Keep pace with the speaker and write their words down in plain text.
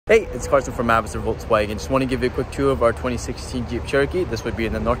Hey, it's Carson from Maverick Volkswagen. Just want to give you a quick tour of our 2016 Jeep Cherokee. This would be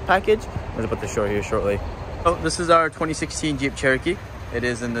in the North package. I'm going to put the show here shortly. Oh, this is our 2016 Jeep Cherokee. It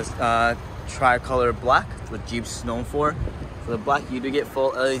is in this tricolor black, what Jeep's known for. For the black, you do get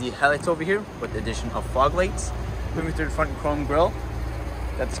full LED headlights over here with the addition of fog lights. Moving through the front chrome grille.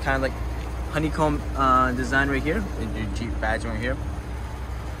 That's kind of like honeycomb design right here. And your Jeep badge right here.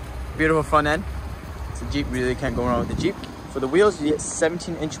 Beautiful front end. It's a Jeep, really can't go wrong with the Jeep. For the wheels, you get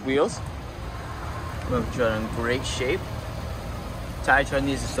 17-inch wheels, which are in great shape. Tire tread on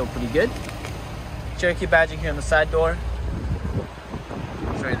these is still pretty good. Cherokee badging here on the side door.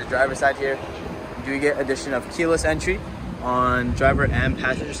 Show you the driver's side here. You do get addition of keyless entry on driver and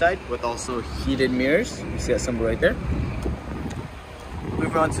passenger side, with also heated mirrors. You see that symbol right there.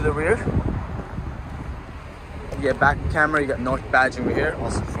 Moving on to the rear. You get back camera, you got North badging right here,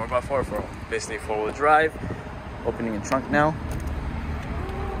 also 4x4 for basically 4-wheel drive. Opening a trunk now.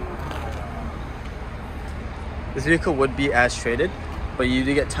 This vehicle would be as traded, but you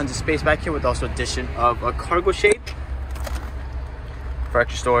do get tons of space back here with also addition of a cargo shape for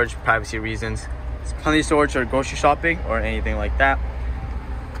extra storage, privacy reasons. It's plenty of storage for grocery shopping or anything like that.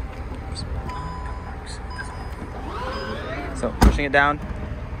 So pushing it down,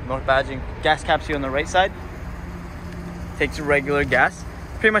 North badging, gas caps here on the right side. Takes regular gas.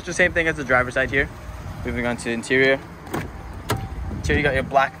 Pretty much the same thing as the driver's side here. Moving on to the interior. Interior, you got your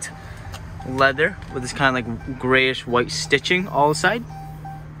black leather with this kind of like grayish white stitching all side.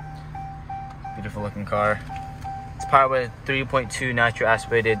 Beautiful looking car. It's powered with a 3.2 natural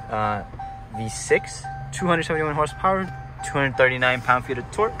aspirated V6, 271 horsepower, 239 pound-feet of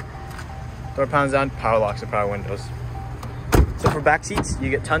torque. Door pounds down, power locks and power windows. So for back seats, you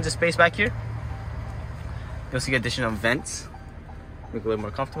get tons of space back here. You also get addition of vents, make it a little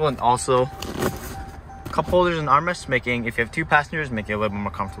more comfortable, and also cup holders and armrests, making, if you have two passengers, make it a little bit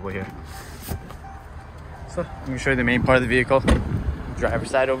more comfortable here. So let me show you the main part of the vehicle.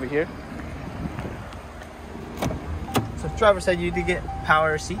 Driver's side over here. So driver's side, you do get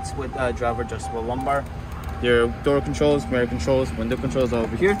power seats with driver adjustable lumbar. Your door controls, mirror controls, window controls all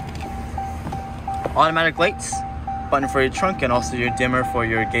over here. Automatic lights, button for your trunk, and also your dimmer for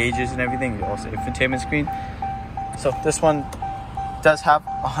your gauges and everything. Also infotainment screen. So this one does have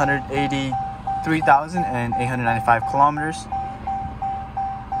 183,895 kilometers.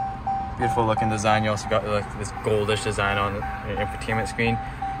 Beautiful looking design. You also got like this goldish design on your infotainment screen.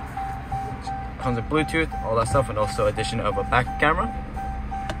 Comes with Bluetooth, all that stuff, and also addition of a back camera.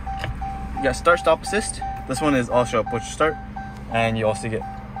 You got start stop assist. This one is also a push start, and you also get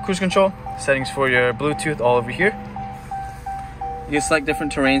cruise control settings for your Bluetooth all over here. You can select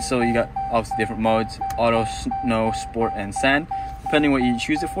different terrains, so you got obviously different modes: auto, snow, sport, and sand, depending what you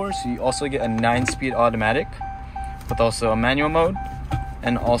choose it for. So you also get a 9-speed automatic with also a manual mode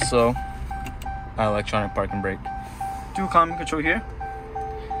and also electronic parking brake. Dual climate control here.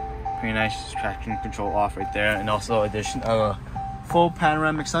 Pretty nice traction control off right there, and also addition of a full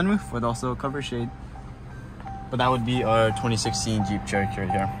panoramic sunroof with also a cover shade. But that would be our 2016 Jeep Cherokee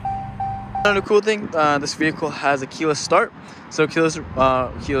right here. Another cool thing, this vehicle has a keyless start. So keyless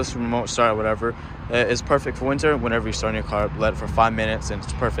remote start or whatever is perfect for winter. Whenever you start your car, let it for 5 minutes and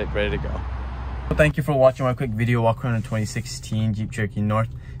it's perfect, ready to go. So thank you for watching my quick video walk around the 2016 Jeep Cherokee North.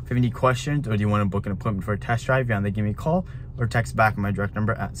 If you have any questions or do you want to book an appointment for a test drive, you can give me a call or text back on my direct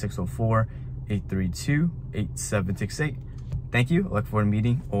number at 604-832-8768. Thank you. I look forward to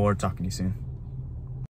meeting or talking to you soon.